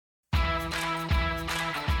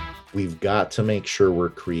we've got to make sure we're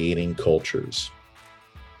creating cultures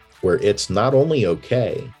where it's not only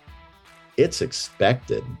okay, it's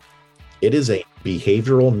expected. It is a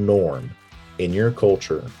behavioral norm in your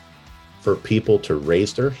culture for people to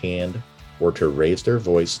raise their hand or to raise their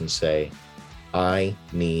voice and say, I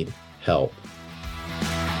need help.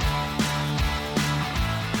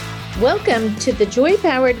 Welcome to the Joy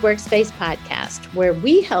Powered Workspace podcast, where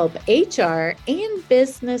we help HR and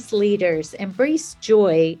business leaders embrace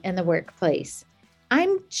joy in the workplace.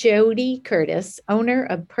 I'm Jody Curtis, owner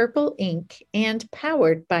of Purple Ink and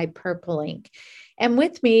powered by Purple Ink. And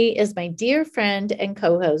with me is my dear friend and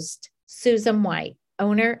co-host, Susan White,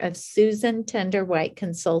 owner of Susan Tender White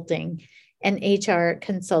Consulting, an HR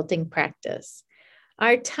consulting practice.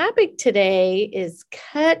 Our topic today is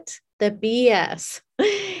cut the BS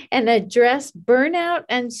and address burnout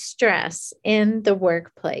and stress in the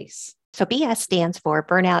workplace. So BS stands for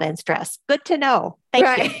burnout and stress. Good to know.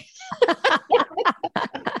 Thank you.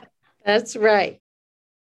 That's right.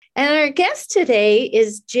 And our guest today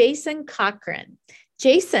is Jason Cochran.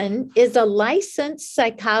 Jason is a licensed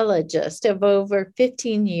psychologist of over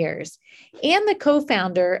 15 years and the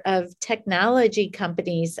co-founder of technology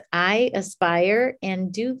companies I Aspire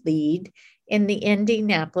and Do Lead in the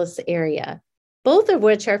Indianapolis area, both of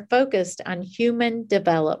which are focused on human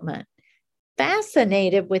development.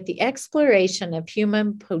 Fascinated with the exploration of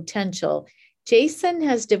human potential, Jason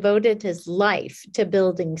has devoted his life to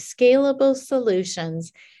building scalable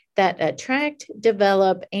solutions that attract,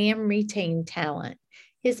 develop, and retain talent.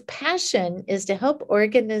 His passion is to help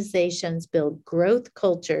organizations build growth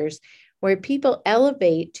cultures where people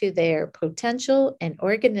elevate to their potential and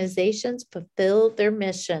organizations fulfill their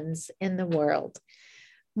missions in the world.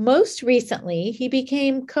 Most recently, he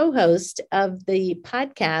became co-host of the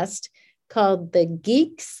podcast called The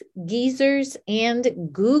Geeks, Geezers, and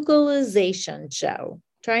Googleization Show.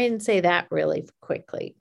 Try and say that really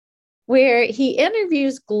quickly, where he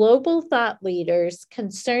interviews global thought leaders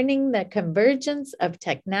concerning the convergence of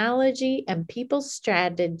technology and people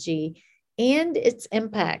strategy and its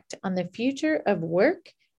impact on the future of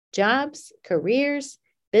work, jobs, careers,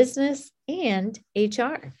 business, and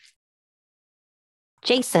HR.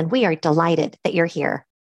 Jason, we are delighted that you're here.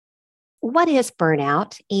 What is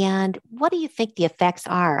burnout, and what do you think the effects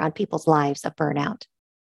are on people's lives of burnout?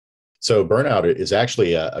 So burnout is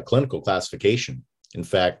actually a clinical classification. In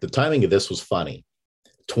fact, the timing of this was funny.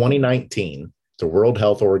 2019, the World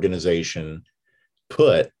Health Organization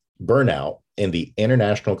put burnout in the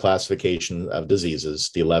International Classification of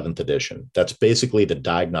Diseases, the 11th edition. That's basically the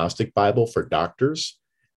diagnostic Bible for doctors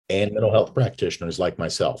and mental health practitioners like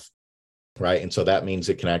myself, right? And so that means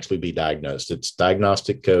it can actually be diagnosed. It's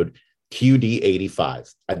diagnostic code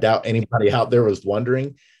QD85. I doubt anybody out there was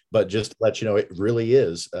wondering, but just to let you know, it really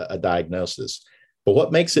is a diagnosis. But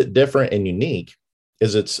what makes it different and unique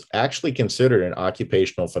is it's actually considered an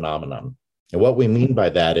occupational phenomenon. And what we mean by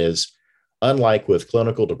that is, unlike with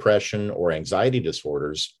clinical depression or anxiety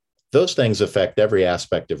disorders, those things affect every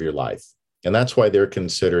aspect of your life. And that's why they're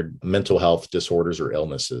considered mental health disorders or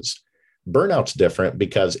illnesses. Burnout's different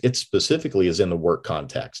because it specifically is in the work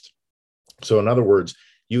context. So in other words,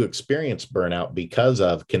 you experience burnout because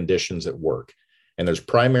of conditions at work. And there's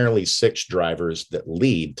primarily 6 drivers that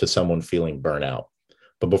lead to someone feeling burnout.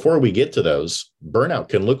 But before we get to those, burnout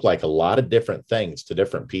can look like a lot of different things to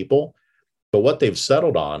different people. But what they've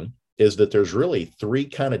settled on is that there's really 3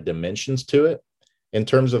 kind of dimensions to it in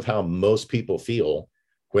terms of how most people feel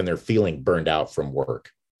when they're feeling burned out from work.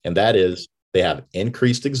 And that is they have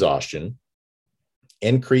increased exhaustion,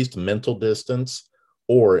 increased mental distance,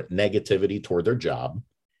 or negativity toward their job.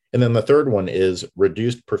 And then the third one is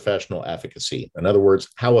reduced professional efficacy. In other words,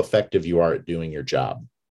 how effective you are at doing your job.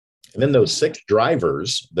 And then those 6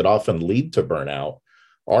 drivers that often lead to burnout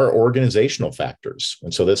are organizational factors.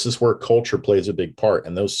 And so this is where culture plays a big part.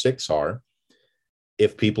 And those 6 are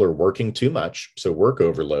if people are working too much, so work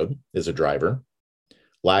overload is a driver,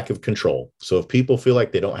 lack of control. So if people feel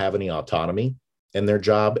like they don't have any autonomy in their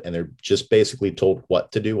job and they're just basically told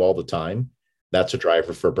what to do all the time, that's a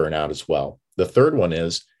driver for burnout as well. The third one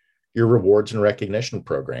is your rewards and recognition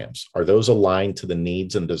programs. Are those aligned to the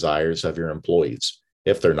needs and desires of your employees?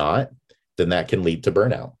 If they're not, then that can lead to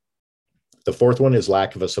burnout. The fourth one is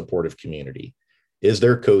lack of a supportive community. Is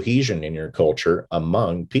there cohesion in your culture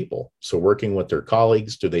among people? So working with their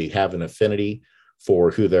colleagues, do they have an affinity for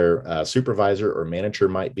who their supervisor or manager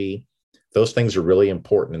might be? Those things are really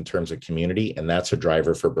important in terms of community, and that's a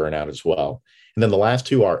driver for burnout as well. And then the last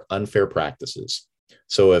 2 are unfair practices.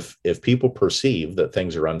 So if people perceive that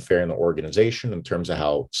things are unfair in the organization in terms of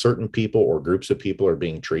how certain people or groups of people are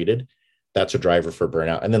being treated, that's a driver for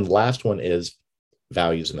burnout. And then the last one is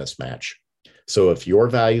values mismatch. So if your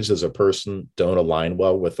values as a person don't align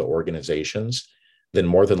well with the organization's, then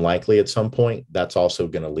more than likely at some point, that's also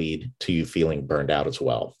going to lead to you feeling burned out as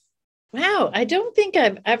well. Wow. I don't think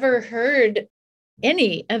I've ever heard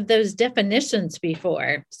any of those definitions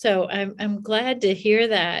before. So I'm glad to hear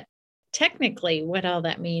that technically what all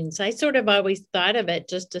that means. I sort of always thought of it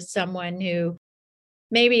just as someone who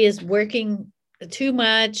maybe is working too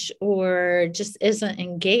much or just isn't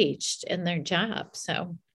engaged in their job.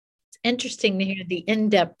 So it's interesting to hear the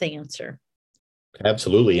in-depth answer.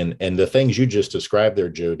 Absolutely. And the things you just described there,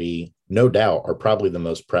 Jody, no doubt are probably the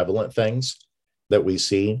most prevalent things that we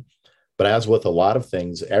see. But as with a lot of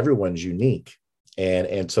things, everyone's unique.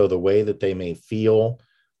 And so the way that they may feel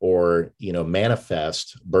or,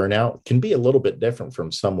 manifest burnout can be a little bit different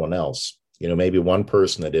from someone else. Maybe one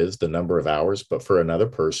person it is the number of hours, but for another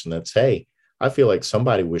person, it's, hey, I feel like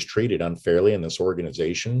somebody was treated unfairly in this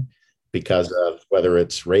organization because of whether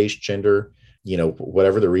it's race, gender,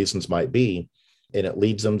 whatever the reasons might be. And it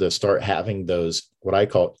leads them to start having those, what I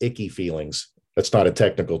call icky feelings. That's not a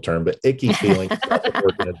technical term, but icky feelings about the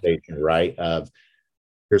organization, right? Of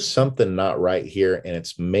there's something not right here, and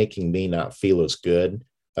it's making me not feel as good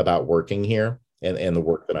about working here and the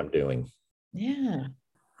work that I'm doing. Yeah.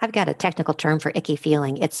 I've got a technical term for icky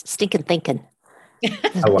feeling. It's stinking thinking.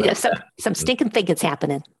 Some stinking thinking's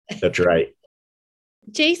happening. That's right.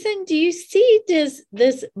 Jason, do you see does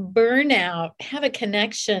this burnout have a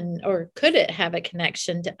connection, or could it have a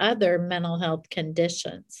connection to other mental health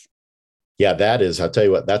conditions? Yeah, I'll tell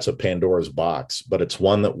you what, that's a Pandora's box, but it's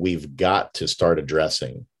one that we've got to start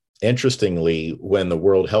addressing. Interestingly, when the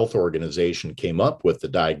World Health Organization came up with the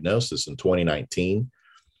diagnosis in 2019,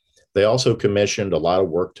 they also commissioned a lot of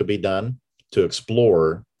work to be done to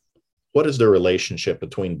explore what is the relationship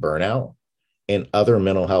between burnout and other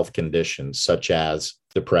mental health conditions, such as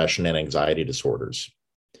depression and anxiety disorders.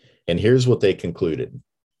 And here's what they concluded.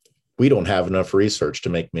 We don't have enough research to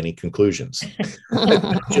make many conclusions.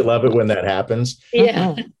 Don't you love it when that happens?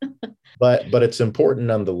 Yeah. But it's important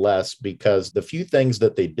nonetheless, because the few things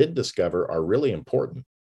that they did discover are really important.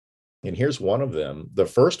 And here's one of them. The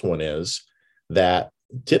first one is that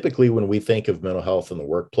typically when we think of mental health in the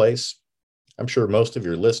workplace, I'm sure most of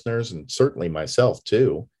your listeners, and certainly myself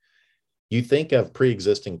too, you think of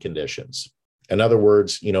pre-existing conditions. In other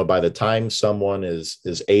words, by the time someone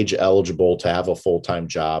is age eligible to have a full-time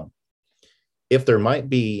job, if there might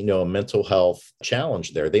be, a mental health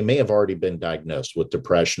challenge there, they may have already been diagnosed with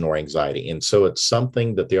depression or anxiety. And so it's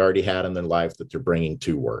something that they already had in their life that they're bringing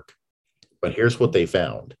to work. But here's what they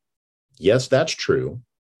found. Yes, that's true,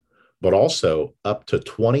 but also up to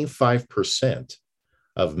 25%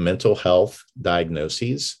 of mental health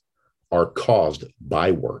diagnoses are caused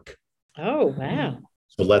by work. Oh, wow.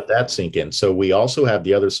 So let that sink in. So we also have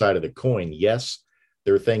the other side of the coin. Yes,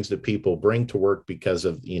 there are things that people bring to work because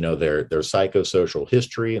of, their psychosocial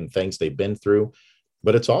history and things they've been through.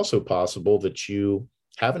 But it's also possible that you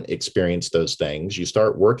haven't experienced those things. You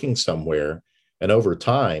start working somewhere, and over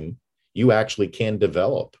time, you actually can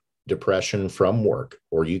develop depression from work,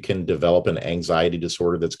 or you can develop an anxiety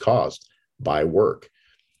disorder that's caused by work.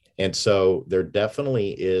 And so there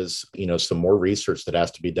definitely is, some more research that has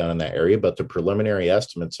to be done in that area. But the preliminary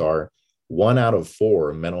estimates are 1 out of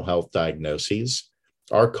 4 mental health diagnoses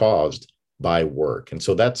are caused by work. And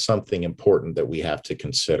so that's something important that we have to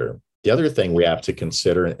consider. The other thing we have to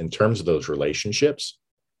consider in terms of those relationships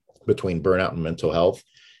between burnout and mental health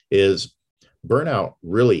is burnout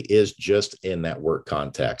really is just in that work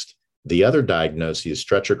context. The other diagnoses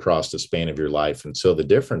stretch across the span of your life. And so the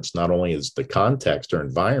difference not only is the context or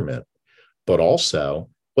environment, but also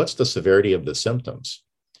what's the severity of the symptoms.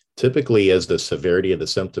 Typically, as the severity of the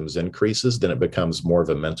symptoms increases, then it becomes more of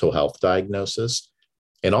a mental health diagnosis.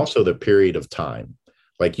 And also the period of time.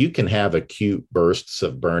 Like you can have acute bursts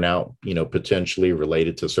of burnout, potentially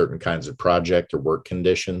related to certain kinds of project or work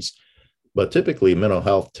conditions. But typically mental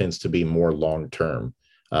health tends to be more long-term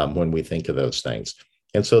when we think of those things.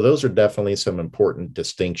 And so those are definitely some important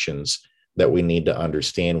distinctions that we need to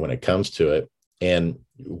understand when it comes to it. And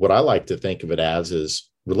what I like to think of it as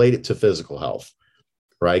is related to physical health,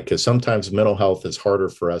 right? Because sometimes mental health is harder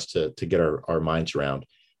for us to get our minds around.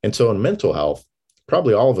 And so in mental health,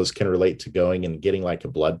 probably all of us can relate to going and getting like a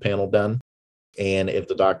blood panel done. And if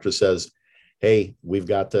the doctor says, hey, we've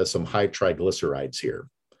got some high triglycerides here,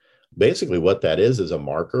 basically what that is a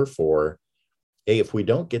marker for, hey, if we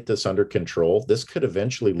don't get this under control, this could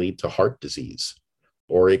eventually lead to heart disease,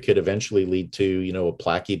 or it could eventually lead to, a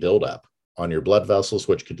plaquey buildup on your blood vessels,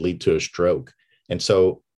 which could lead to a stroke. And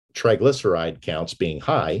so triglyceride counts being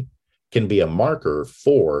high can be a marker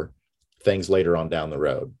for things later on down the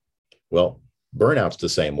road. Well, Burnout's the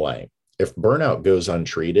same way. If burnout goes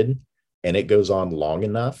untreated and it goes on long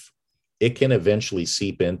enough, it can eventually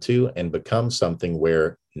seep into and become something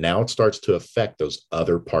where now it starts to affect those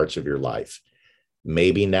other parts of your life.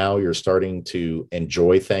 Maybe now you're starting to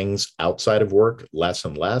enjoy things outside of work less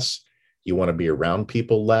and less. You want to be around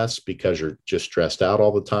people less because you're just stressed out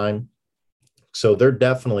all the time. So there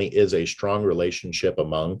definitely is a strong relationship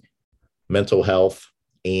among mental health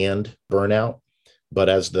and burnout. But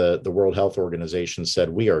as the World Health Organization said,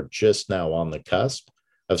 we are just now on the cusp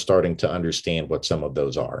of starting to understand what some of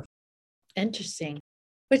those are. Interesting.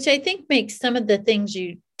 Which I think makes some of the things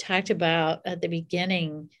you talked about at the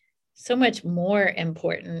beginning so much more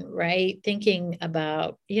important, right? Thinking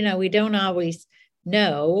about, we don't always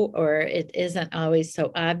know, or it isn't always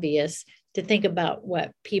so obvious to think about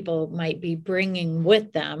what people might be bringing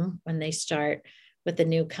with them when they start with a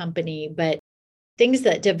new company. But things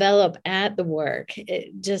that develop at the work,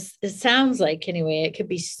 it sounds like, anyway, it could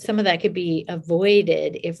be, some of that could be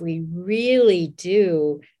avoided if we really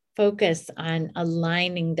do focus on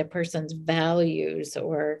aligning the person's values,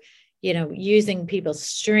 or, using people's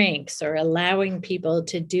strengths, or allowing people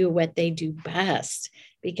to do what they do best.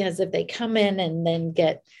 Because if they come in and then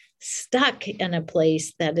get stuck in a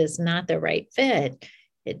place that is not the right fit,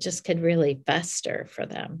 it just could really fester for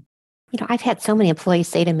them. I've had so many employees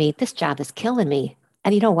say to me, this job is killing me.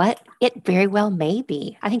 And you know what? It very well may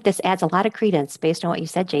be. I think this adds a lot of credence based on what you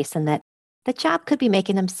said, Jason, that the job could be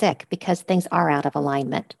making them sick because things are out of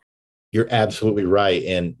alignment. You're absolutely right.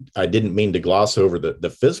 And I didn't mean to gloss over the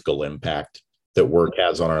physical impact that work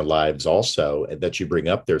has on our lives also that you bring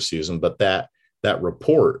up there, Susan. But that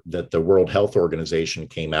report that the World Health Organization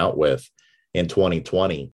came out with in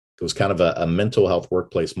 2020, it was kind of a mental health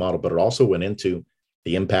workplace model, but it also went into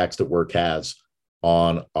the impacts that work has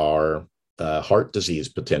on our heart disease,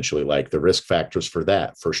 potentially, like the risk factors for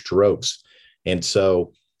that, for strokes. And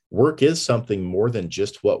so work is something more than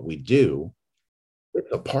just what we do. It's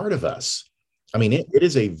a part of us. I mean, it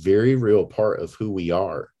is a very real part of who we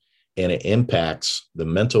are, and it impacts the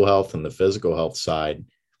mental health and the physical health side.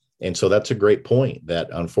 And so that's a great point that,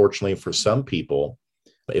 unfortunately, for some people,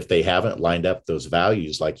 if they haven't lined up those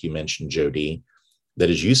values, like you mentioned, Jody, that,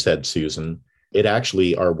 as you said, Susan, it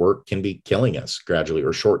actually, our work can be killing us gradually,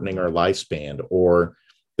 or shortening our lifespan, or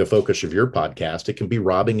the focus of your podcast, it can be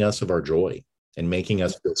robbing us of our joy and making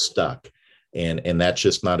us feel stuck. And that's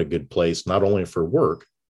just not a good place, not only for work,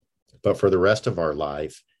 but for the rest of our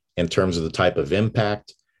life in terms of the type of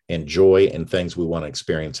impact and joy and things we want to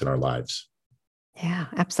experience in our lives. Yeah,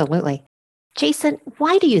 absolutely. Jason,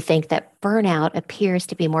 why do you think that burnout appears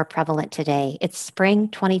to be more prevalent today? It's spring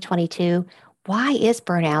 2022. Why is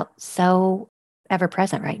burnout so ever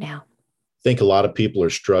present right now? I think a lot of people are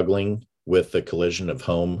struggling with the collision of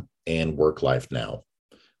home and work life now.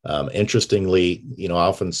 Interestingly, I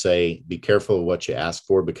often say, be careful of what you ask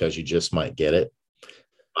for because you just might get it.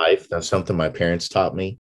 That's something my parents taught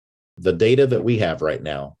me. The data that we have right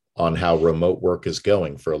now on how remote work is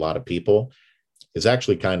going for a lot of people is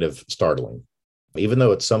actually kind of startling. Even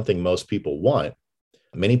though it's something most people want,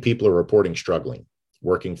 many people are reporting struggling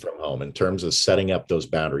working from home in terms of setting up those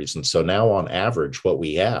boundaries. And so now, on average, what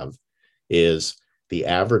we have is the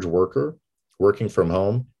average worker working from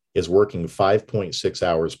home is working 5.6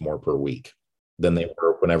 hours more per week than they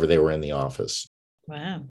were whenever they were in the office.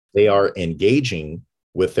 Wow. They are engaging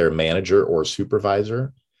with their manager or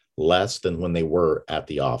supervisor less than when they were at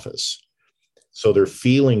the office. So they're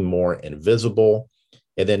feeling more invisible.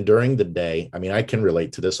 And then during the day, I mean, I can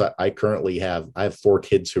relate to this. I currently have 4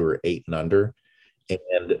 kids who are 8 and under,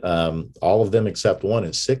 and all of them except one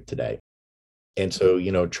is sick today. And so,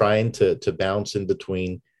 trying to bounce in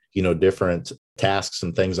between, different tasks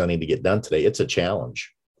and things I need to get done today, it's a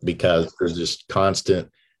challenge because there's this constant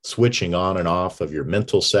switching on and off of your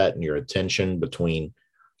mental set and your attention between,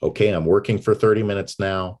 okay, I'm working for 30 minutes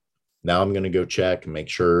now. Now I'm going to go check and make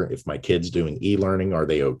sure if my kid's doing e-learning, are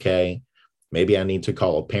they okay? Maybe I need to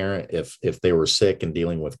call a parent if they were sick and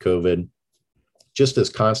dealing with COVID. Just this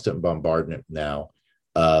constant bombardment now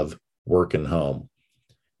of work and home.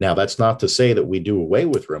 Now, that's not to say that we do away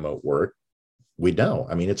with remote work. We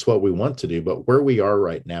don't. I mean, it's what we want to do. But where we are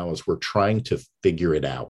right now is we're trying to figure it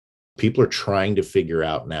out. People are trying to figure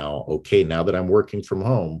out now, okay, now that I'm working from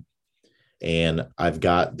home and I've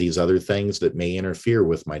got these other things that may interfere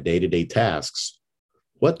with my day-to-day tasks,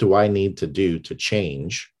 what do I need to do to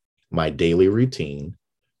change my daily routine,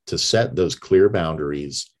 to set those clear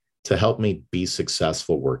boundaries to help me be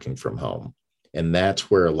successful working from home? And that's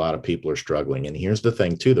where a lot of people are struggling. And here's the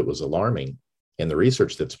thing, too, that was alarming in the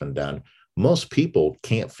research that's been done. Most people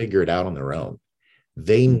can't figure it out on their own.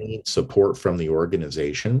 They need support from the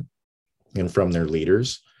organization and from their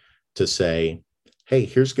leaders to say, hey,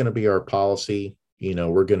 here's going to be our policy.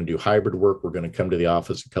 We're going to do hybrid work. We're going to come to the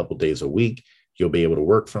office a couple days a week. You'll be able to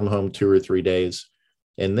work from home 2 or 3 days.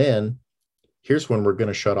 And then here's when we're going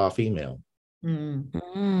to shut off email.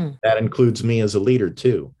 Mm-hmm. That includes me as a leader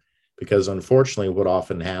too, because unfortunately what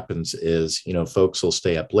often happens is, folks will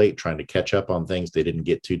stay up late trying to catch up on things they didn't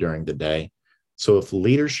get to during the day. So if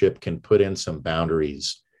leadership can put in some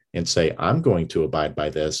boundaries and say, I'm going to abide by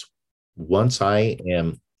this once I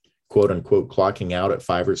am quote unquote clocking out at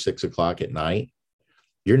 5 or 6 o'clock at night,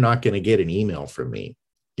 you're not going to get an email from me.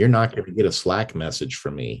 You're not going to get a Slack message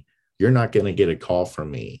from me. You're not going to get a call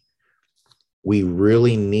from me. We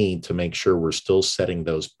really need to make sure we're still setting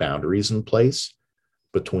those boundaries in place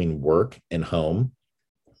between work and home,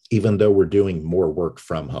 even though we're doing more work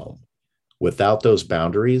from home. Without those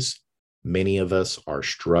boundaries, many of us are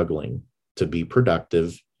struggling to be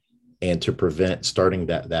productive and to prevent starting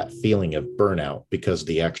that feeling of burnout because of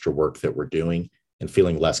the extra work that we're doing and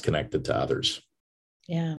feeling less connected to others.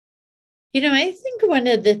 Yeah. I think one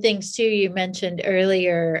of the things too, you mentioned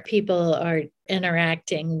earlier, people are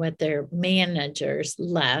interacting with their managers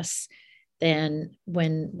less than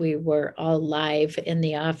when we were all live in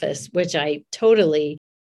the office, which I totally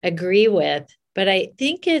agree with. But I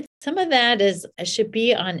think some of that should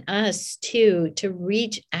be on us too, to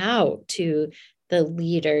reach out to the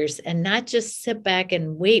leaders and not just sit back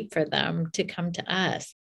and wait for them to come to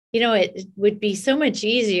us. It would be so much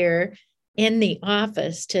easier in the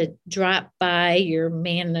office to drop by your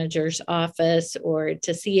manager's office or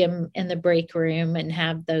to see him in the break room and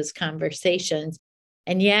have those conversations.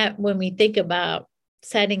 And yet when we think about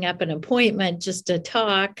setting up an appointment just to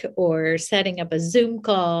talk or setting up a Zoom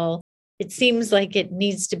call, it seems like it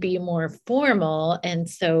needs to be more formal. And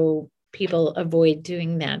so people avoid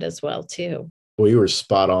doing that as well too. Well, you were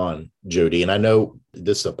spot on, Jody. And I know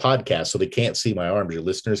this is a podcast, so they can't see my arms. Your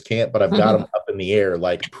listeners can't, but I've got them up in the air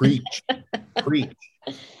like preach, preach.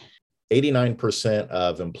 89%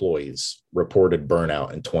 of employees reported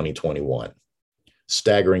burnout in 2021.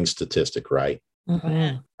 Staggering statistic, right?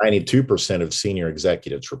 Wow. 92% of senior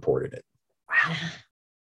executives reported it. Wow.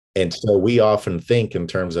 And so we often think in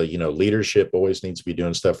terms of, leadership always needs to be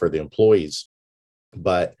doing stuff for the employees.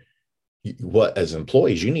 But what, as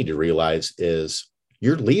employees, you need to realize is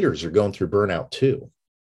your leaders are going through burnout too.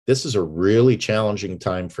 This is a really challenging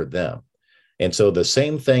time for them. And so the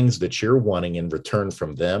same things that you're wanting in return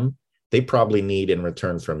from them, they probably need in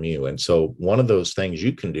return from you. And so one of those things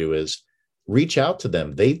you can do is reach out to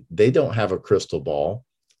them. They don't have a crystal ball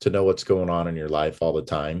to know what's going on in your life all the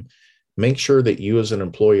time. Make sure that you as an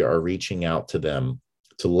employee are reaching out to them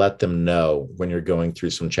to let them know when you're going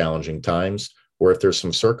through some challenging times, or if there's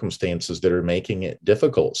some circumstances that are making it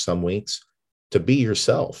difficult some weeks to be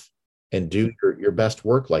yourself and do your best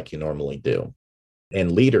work like you normally do.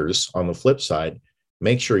 And leaders, on the flip side,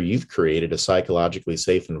 make sure you've created a psychologically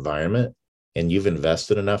safe environment and you've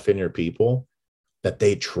invested enough in your people that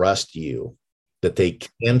they trust you, that they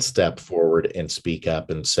can step forward and speak up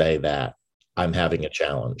and say that I'm having a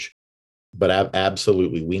challenge. But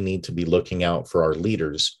absolutely, we need to be looking out for our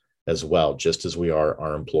leaders as well, just as we are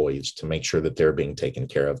our employees, to make sure that they're being taken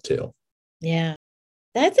care of too. Yeah.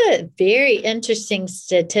 That's a very interesting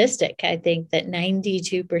statistic. I think that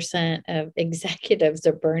 92% of executives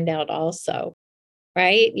are burned out also,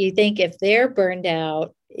 right? You think if they're burned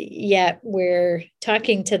out, yet we're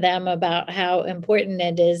talking to them about how important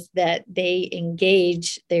it is that they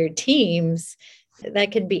engage their teams,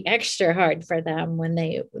 that can be extra hard for them when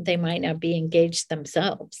they might not be engaged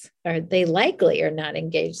themselves, or they likely are not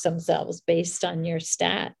engaged themselves based on your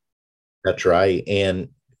stat. That's right. And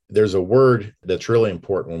there's a word that's really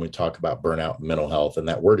important when we talk about burnout and mental health, and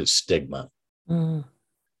that word is stigma.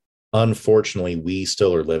 Unfortunately, we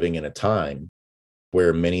still are living in a time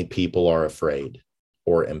where many people are afraid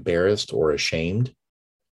or embarrassed or ashamed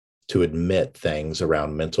to admit things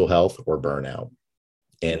around mental health or burnout.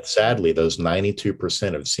 And sadly, those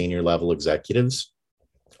 92% of senior level executives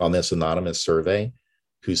on this anonymous survey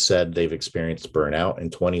who said they've experienced burnout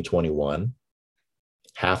in 2021,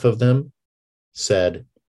 half of them said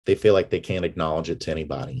they feel like they can't acknowledge it to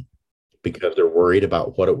anybody because they're worried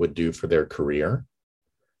about what it would do for their career,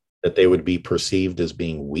 that they would be perceived as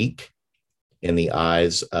being weak in the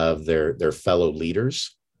eyes of their fellow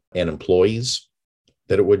leaders and employees,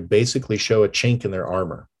 that it would basically show a chink in their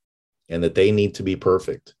armor, and that they need to be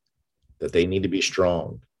perfect, that they need to be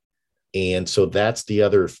strong. And so that's the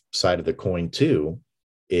other side of the coin too,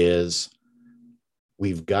 is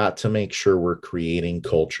we've got to make sure we're creating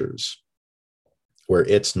cultures where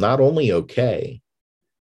it's not only okay,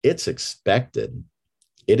 it's expected.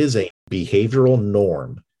 It is a behavioral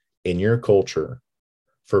norm in your culture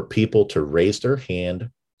for people to raise their hand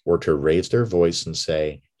or to raise their voice and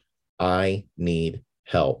say, I need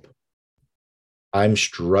help. I'm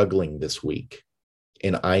struggling this week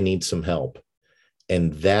and I need some help.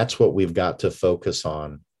 And that's what we've got to focus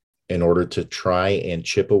on in order to try and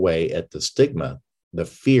chip away at the stigma, the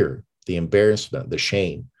fear, the embarrassment, the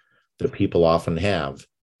shame that people often have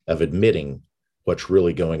of admitting what's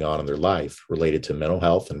really going on in their life related to mental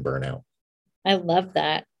health and burnout. I love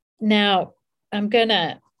that. Now, I'm going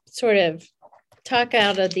to sort of talk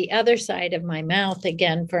out of the other side of my mouth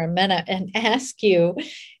again for a minute and ask you,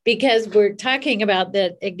 because we're talking about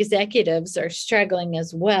that executives are struggling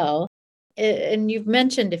as well. And you've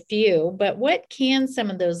mentioned a few, but what can some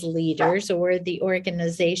of those leaders or the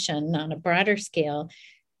organization on a broader scale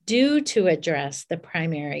do to address the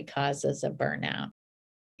primary causes of burnout?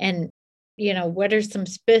 And, what are some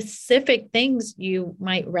specific things you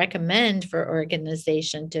might recommend for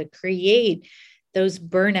organization to create those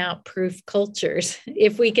burnout proof cultures,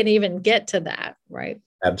 if we can even get to that, right?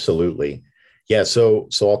 Absolutely. Yeah. So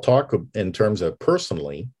I'll talk in terms of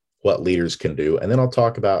personally what leaders can do, and then I'll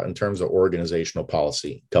talk about in terms of organizational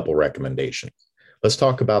policy, a couple recommendations. Let's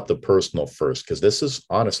talk about the personal first, because this is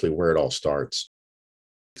honestly where it all starts.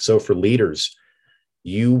 So for leaders,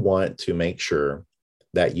 you want to make sure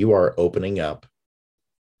that you are opening up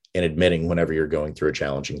and admitting whenever you're going through a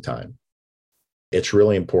challenging time. It's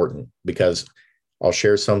really important because I'll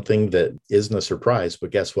share something that isn't a surprise,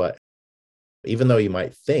 but guess what? Even though you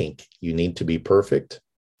might think you need to be perfect,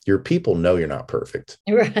 your people know you're not perfect.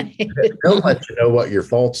 Right. They'll let you know what your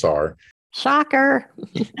faults are. Shocker.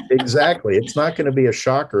 Exactly. It's not going to be a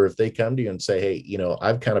shocker if they come to you and say, hey,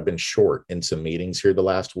 I've kind of been short in some meetings here the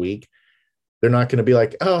last week. They're not going to be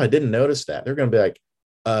like, oh, I didn't notice that. They're going to be like,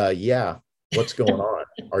 yeah, what's going on?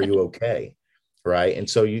 Are you okay? Right. And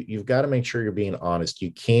so you've got to make sure you're being honest.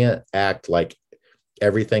 You can't act like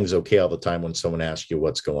everything's okay all the time when someone asks you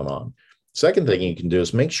what's going on. Second thing you can do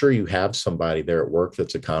is make sure you have somebody there at work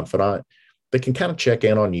that's a confidant that can kind of check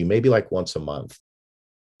in on you, maybe like once a month.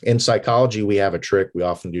 In psychology, we have a trick we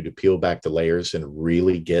often do to peel back the layers and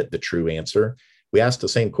really get the true answer. We ask the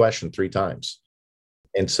same question 3 times.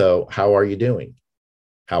 And so, how are you doing?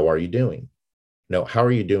 How are you doing? No, how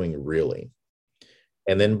are you doing really?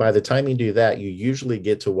 And then by the time you do that, you usually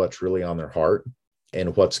get to what's really on their heart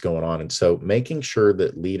and what's going on. And so making sure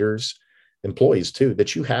that leaders, employees too,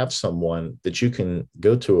 that you have someone that you can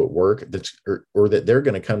go to at work or that they're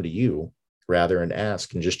going to come to you rather and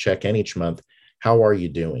ask and just check in each month, how are you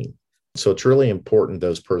doing? So it's really important,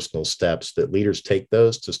 those personal steps, that leaders take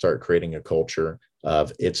those to start creating a culture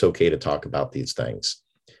of it's okay to talk about these things.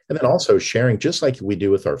 And then also sharing, just like we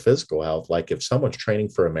do with our physical health, like if someone's training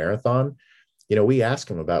for a marathon, we ask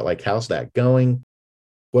them about like, how's that going?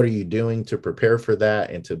 What are you doing to prepare for that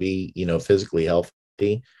and to be, physically healthy?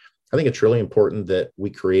 I think it's really important that we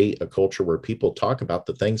create a culture where people talk about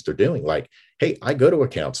the things they're doing. Like, hey, I go to a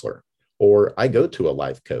counselor, or I go to a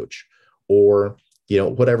life coach, or,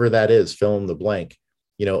 whatever that is, fill in the blank,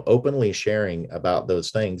 openly sharing about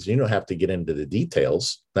those things. You don't have to get into the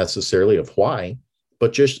details necessarily of why,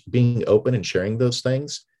 but just being open and sharing those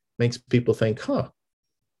things makes people think,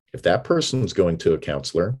 if that person's going to a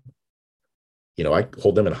counselor, I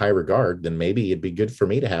hold them in high regard, then maybe it'd be good for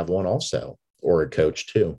me to have one also, or a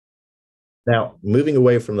coach too. Now, moving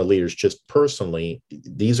away from the leaders, just personally,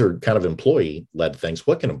 these are kind of employee-led things.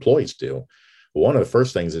 What can employees do? Well, one of the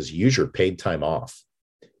first things is use your paid time off.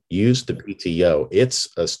 Use the PTO. It's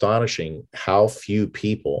astonishing how few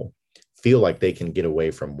people feel like they can get away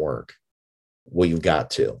from work. Well, you've got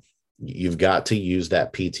to. You've got to use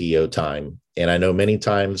that PTO time. And I know many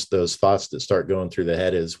times those thoughts that start going through the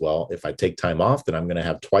head is, well, if I take time off, then I'm going to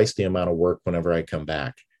have twice the amount of work whenever I come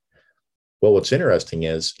back. Well, what's interesting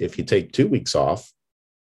is if you take 2 weeks off,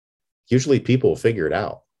 usually people will figure it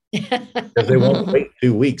out because they won't wait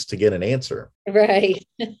 2 weeks to get an answer. Right.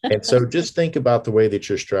 And so just think about the way that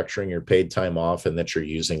you're structuring your paid time off and that you're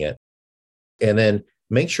using it. And then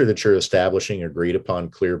make sure that you're establishing agreed upon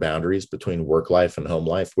clear boundaries between work life and home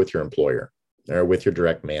life with your employer or with your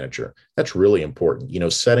direct manager. That's really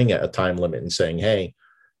important. Setting a time limit and saying, hey,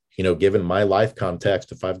 given my life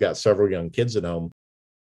context, if I've got several young kids at home,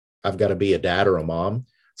 I've got to be a dad or a mom.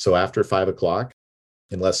 So after 5 o'clock,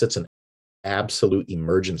 unless it's an absolute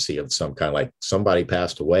emergency of some kind, like somebody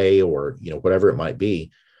passed away or, whatever it might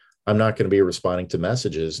be, I'm not going to be responding to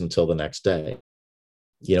messages until the next day,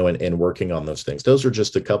 and working on those things. Those are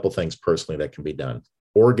just a couple things personally that can be done.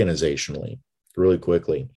 Organizationally, really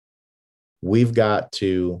quickly, we've got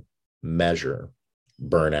to measure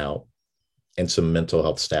burnout and some mental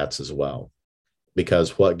health stats as well,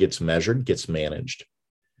 because what gets measured gets managed.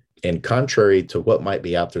 And contrary to what might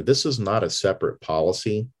be out there, this is not a separate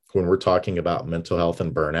policy when we're talking about mental health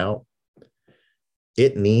and burnout.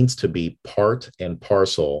 It needs to be part and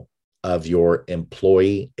parcel of your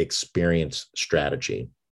employee experience strategy,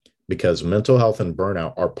 because mental health and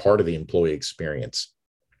burnout are part of the employee experience.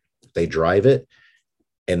 They drive it.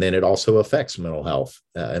 And then it also affects mental health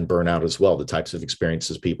and burnout as well, the types of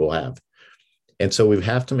experiences people have. And so we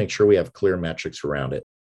have to make sure we have clear metrics around it.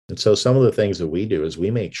 And so some of the things that we do is we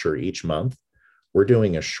make sure each month we're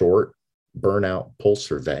doing a short burnout pulse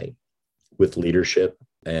survey with leadership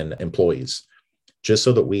and employees, just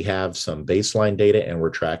so that we have some baseline data and we're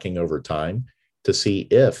tracking over time to see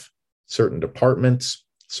if certain departments,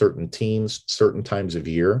 certain teams, certain times of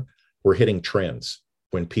year, we're hitting trends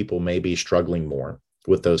when people may be struggling more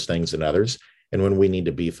with those things than others, and when we need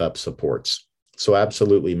to beef up supports. So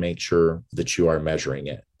absolutely make sure that you are measuring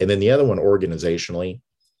it. And then the other one, organizationally,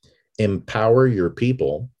 empower your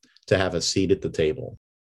people to have a seat at the table.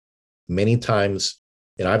 Many times,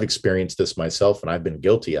 and I've experienced this myself and I've been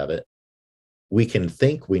guilty of it, we can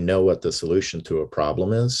think we know what the solution to a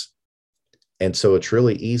problem is. And so it's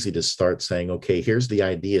really easy to start saying, okay, here's the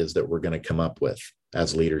ideas that we're going to come up with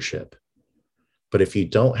as leadership. But if you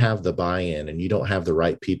don't have the buy-in and you don't have the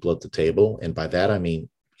right people at the table, and by that I mean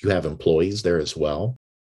you have employees there as well,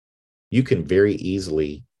 you can very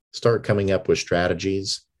easily start coming up with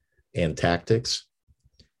strategies and tactics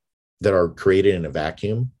that are created in a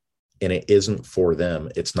vacuum, and it isn't for them.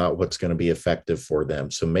 It's not what's going to be effective for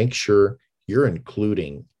them. So make sure you're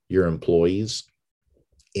including your employees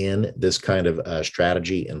in this kind of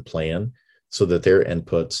strategy and plan so that their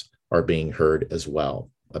inputs are being heard as well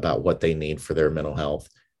about what they need for their mental health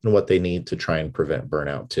and what they need to try and prevent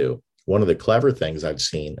burnout too. One of the clever things I've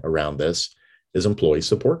seen around this is employee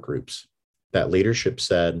support groups. That leadership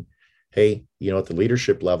said, hey, at the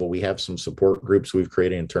leadership level, we have some support groups we've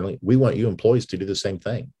created internally. We want you employees to do the same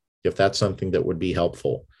thing, if that's something that would be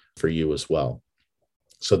helpful for you as well.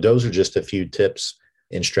 So those are just a few tips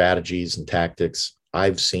and strategies and tactics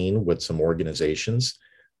I've seen with some organizations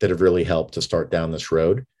that have really helped to start down this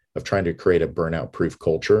road of trying to create a burnout-proof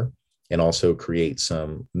culture and also create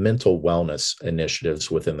some mental wellness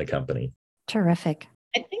initiatives within the company. Terrific.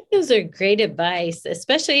 I think those are great advice,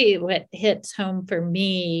 especially what hits home for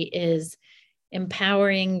me is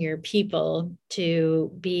empowering your people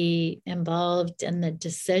to be involved in the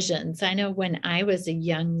decisions. I know when I was a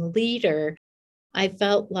young leader, I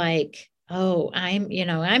felt like, oh, I'm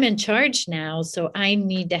in charge now, so I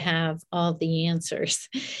need to have all the answers.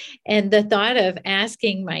 And the thought of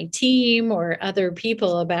asking my team or other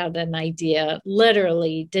people about an idea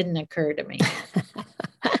literally didn't occur to me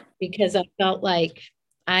because I felt like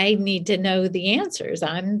I need to know the answers.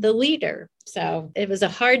 I'm the leader. So it was a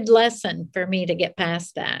hard lesson for me to get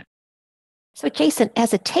past that. So Jason,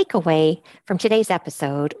 as a takeaway from today's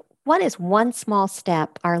episode, what is one small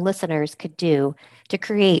step our listeners could do to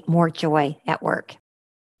create more joy at work?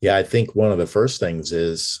 Yeah, I think one of the first things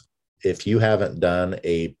is if you haven't done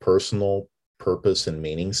a personal purpose and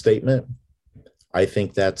meaning statement, I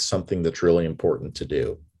think that's something that's really important to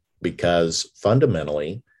do, because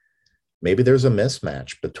fundamentally, maybe there's a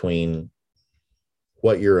mismatch between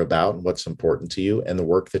what you're about and what's important to you and the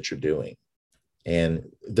work that you're doing. And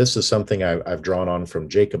this is something I've drawn on from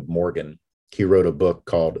Jacob Morgan. He wrote a book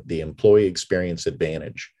called The Employee Experience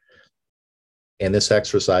Advantage. And this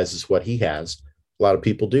exercise is what he has a lot of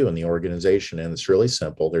people do in the organization. And it's really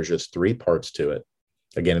simple. There's just 3 parts to it.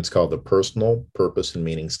 Again, it's called the personal purpose and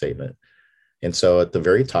meaning statement. And so at the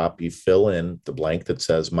very top, you fill in the blank that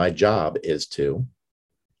says, my job is to.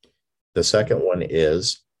 The second one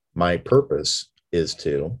is, my purpose is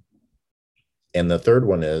to. And the third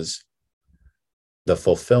one is, the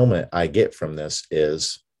fulfillment I get from this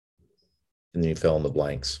is, and you fill in the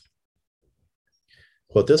blanks.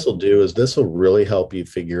 What this will do is this will really help you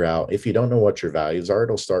figure out, if you don't know what your values are,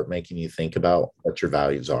 it'll start making you think about what your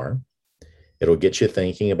values are. It'll get you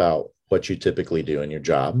thinking about what you typically do in your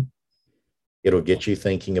job. It'll get you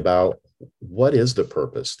thinking about what is the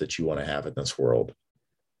purpose that you want to have in this world.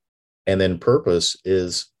 And then purpose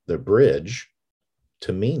is the bridge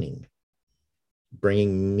to meaning,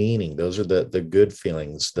 bringing meaning. Those are the good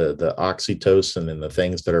feelings, the oxytocin and the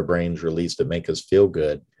things that our brains release that make us feel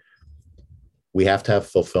good. We have to have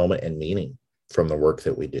fulfillment and meaning from the work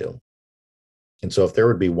that we do. And so if there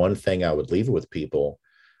would be one thing I would leave with people,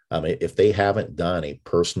 if they haven't done a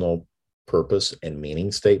personal purpose and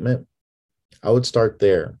meaning statement, I would start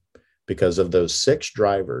there, because of those 6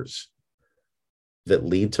 drivers that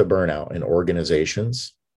lead to burnout in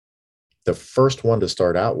organizations, the first one to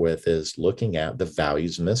start out with is looking at the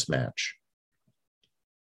values mismatch.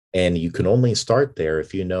 And you can only start there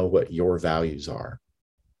if you know what your values are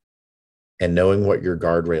and knowing what your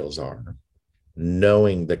guardrails are,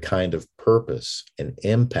 knowing the kind of purpose and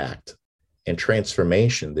impact and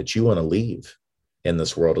transformation that you want to leave in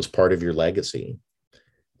this world as part of your legacy.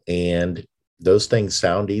 And those things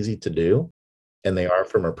sound easy to do, and they are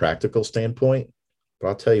from a practical standpoint. But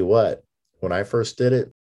I'll tell you what, when I first did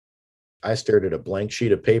it, I stared at a blank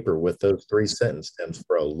sheet of paper with those 3 sentence stems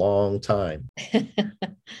for a long time.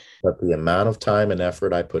 But the amount of time and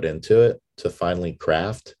effort I put into it to finally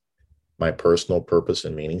craft my personal purpose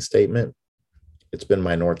and meaning statement, it's been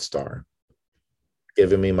my North Star,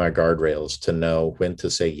 giving me my guardrails to know when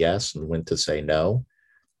to say yes and when to say no,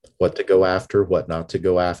 what to go after, what not to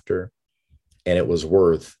go after. And it was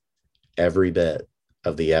worth every bit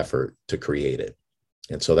of the effort to create it.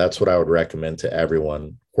 And so that's what I would recommend to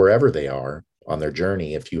everyone, wherever they are on their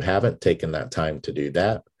journey. If you haven't taken that time to do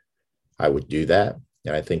that, I would do that.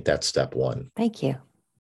 And I think that's step one. Thank you.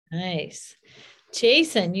 Nice.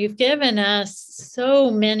 Jason, you've given us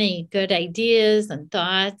so many good ideas and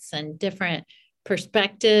thoughts and different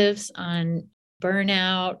perspectives on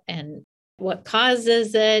burnout and what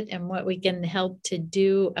causes it and what we can help to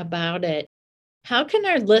do about it. How can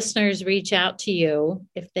our listeners reach out to you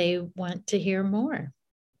if they want to hear more?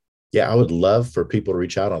 Yeah, I would love for people to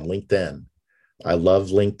reach out on LinkedIn. I love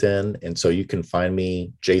LinkedIn. And so you can find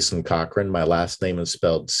me, Jason Cochran. My last name is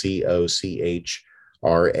spelled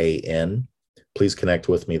Cochran. Please connect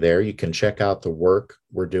with me there. You can check out the work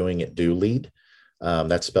we're doing at Do Lead.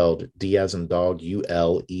 That's spelled D as in dog,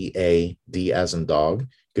 ULEAD as in dog. You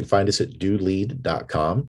can find us at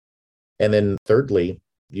dolead.com. And then thirdly,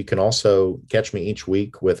 you can also catch me each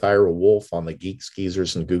week with Ira Wolf on the Geeks,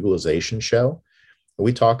 Geezers, and Googlization show.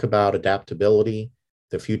 We talk about adaptability,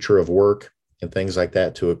 the future of work, and things like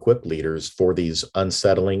that to equip leaders for these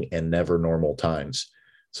unsettling and never normal times.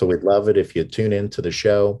 So we'd love it if you tune into the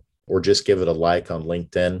show or just give it a like on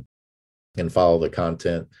LinkedIn and follow the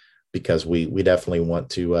content, because we definitely want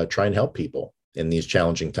to try and help people in these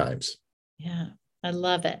challenging times. Yeah, I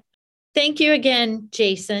love it. Thank you again,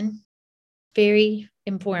 Jason. Very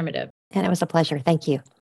informative. And it was a pleasure. Thank you.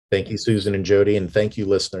 Thank you, Susan and Jody, and thank you,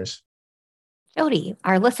 listeners. Jody,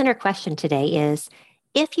 our listener question today is,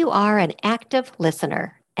 if you are an active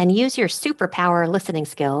listener and use your superpower listening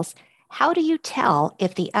skills, how do you tell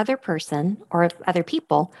if the other person or if other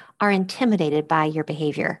people are intimidated by your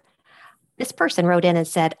behavior? This person wrote in and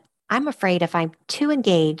said, I'm afraid if I'm too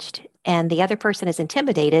engaged and the other person is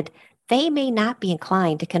intimidated, they may not be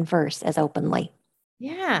inclined to converse as openly.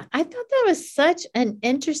 Yeah, I thought that was such an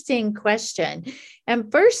interesting question.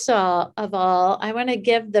 And first of all, I want to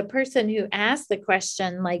give the person who asked the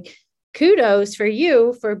question, like, kudos for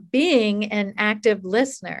you for being an active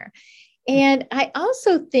listener. And I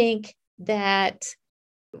also think that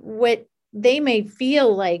what they may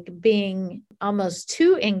feel like being almost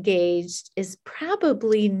too engaged is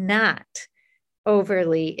probably not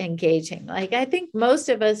overly engaging. Like, I think most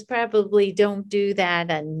of us probably don't do that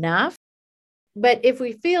enough. But if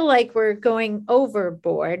we feel like we're going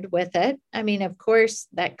overboard with it, I mean, of course,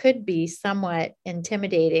 that could be somewhat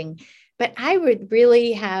intimidating. But I would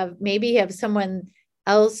really maybe have someone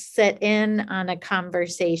else sit in on a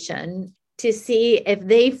conversation to see if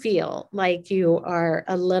they feel like you are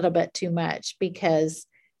a little bit too much. Because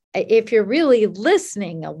if you're really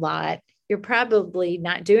listening a lot, you're probably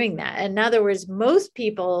not doing that. In other words, most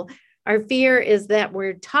people, our fear is that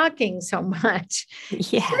we're talking so much.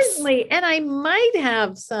 Yes. Certainly, and I might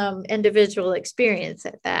have some individual experience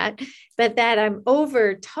at that, but that I'm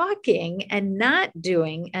over talking and not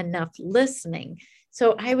doing enough listening.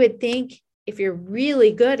 So I would think if you're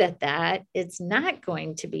really good at that, it's not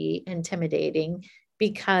going to be intimidating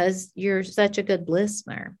because you're such a good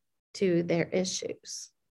listener to their issues.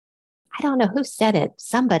 I don't know who said it.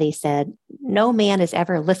 Somebody said, no man has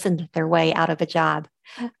ever listened their way out of a job,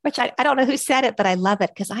 which I don't know who said it, but I love it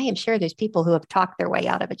because I am sure there's people who have talked their way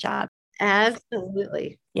out of a job.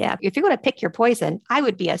 Absolutely. Yeah. If you're going to pick your poison, I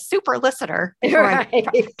would be a super listener before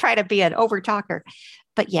I try to be an over talker.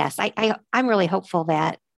 But yes, I'm really hopeful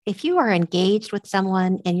that if you are engaged with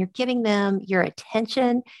someone and you're giving them your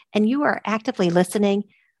attention and you are actively listening,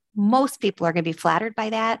 most people are going to be flattered by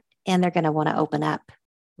that and they're going to want to open up.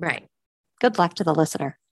 Right. Good luck to the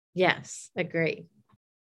listener. Yes, agree.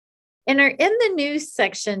 In the news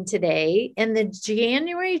section today, in the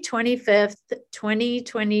January 25th,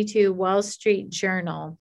 2022 Wall Street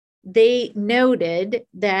Journal, they noted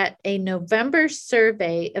that a November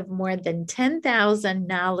survey of more than 10,000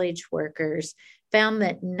 knowledge workers found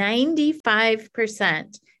that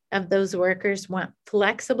 95% of those workers want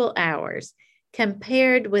flexible hours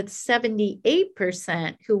compared with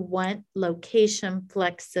 78% who want location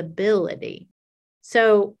flexibility.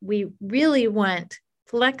 So we really want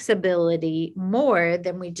flexibility more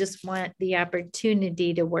than we just want the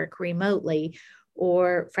opportunity to work remotely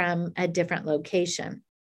or from a different location.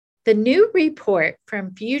 The new report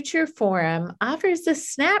from Future Forum offers a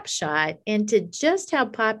snapshot into just how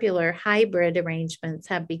popular hybrid arrangements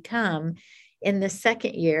have become in the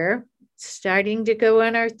second year, starting to go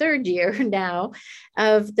on our third year now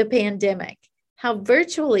of the pandemic. How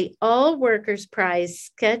virtually all workers prize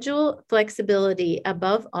schedule flexibility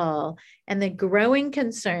above all, and the growing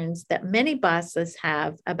concerns that many bosses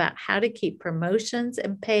have about how to keep promotions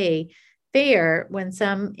and pay fair when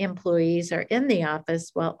some employees are in the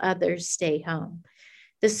office while others stay home.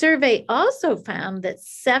 The survey also found that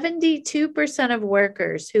 72% of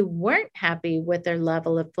workers who weren't happy with their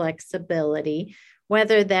level of flexibility,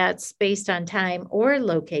 whether that's based on time or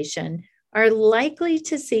location, are likely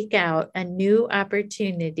to seek out a new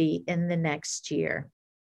opportunity in the next year.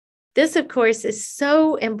 This, of course, is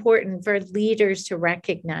so important for leaders to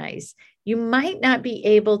recognize. You might not be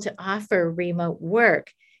able to offer remote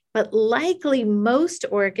work, but likely most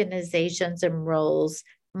organizations and roles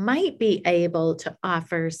might be able to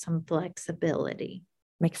offer some flexibility.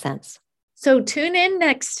 Makes sense. So tune in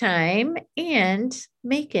next time and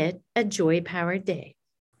make it a joy-powered day.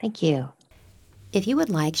 Thank you. If you would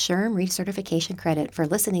like SHRM recertification credit for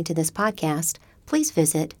listening to this podcast, please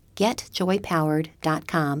visit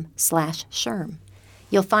getjoypowered.com/SHRM.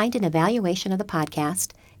 You'll find an evaluation of the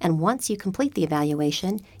podcast, and once you complete the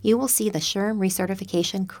evaluation, you will see the SHRM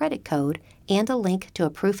recertification credit code and a link to a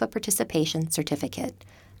proof of participation certificate.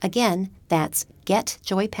 Again, that's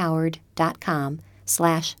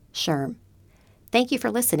getjoypowered.com/SHRM. Thank you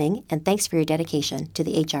for listening, and thanks for your dedication to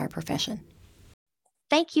the HR profession.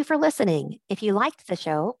 Thank you for listening. If you liked the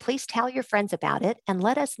show, please tell your friends about it and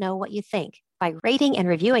let us know what you think by rating and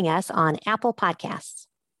reviewing us on Apple Podcasts.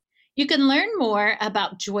 You can learn more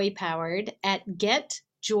about Joy Powered at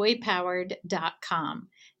getjoypowered.com.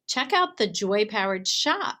 Check out the Joy Powered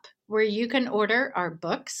shop, where you can order our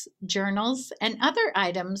books, journals, and other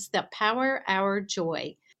items that power our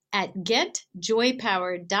joy at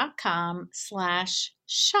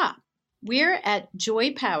getjoypowered.com/shop. We're at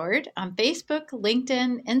Joy Powered on Facebook,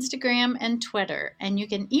 LinkedIn, Instagram, and Twitter, and you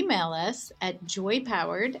can email us at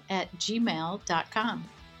joypowered@gmail.com.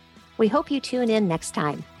 We hope you tune in next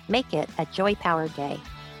time. Make it a joy-powered day.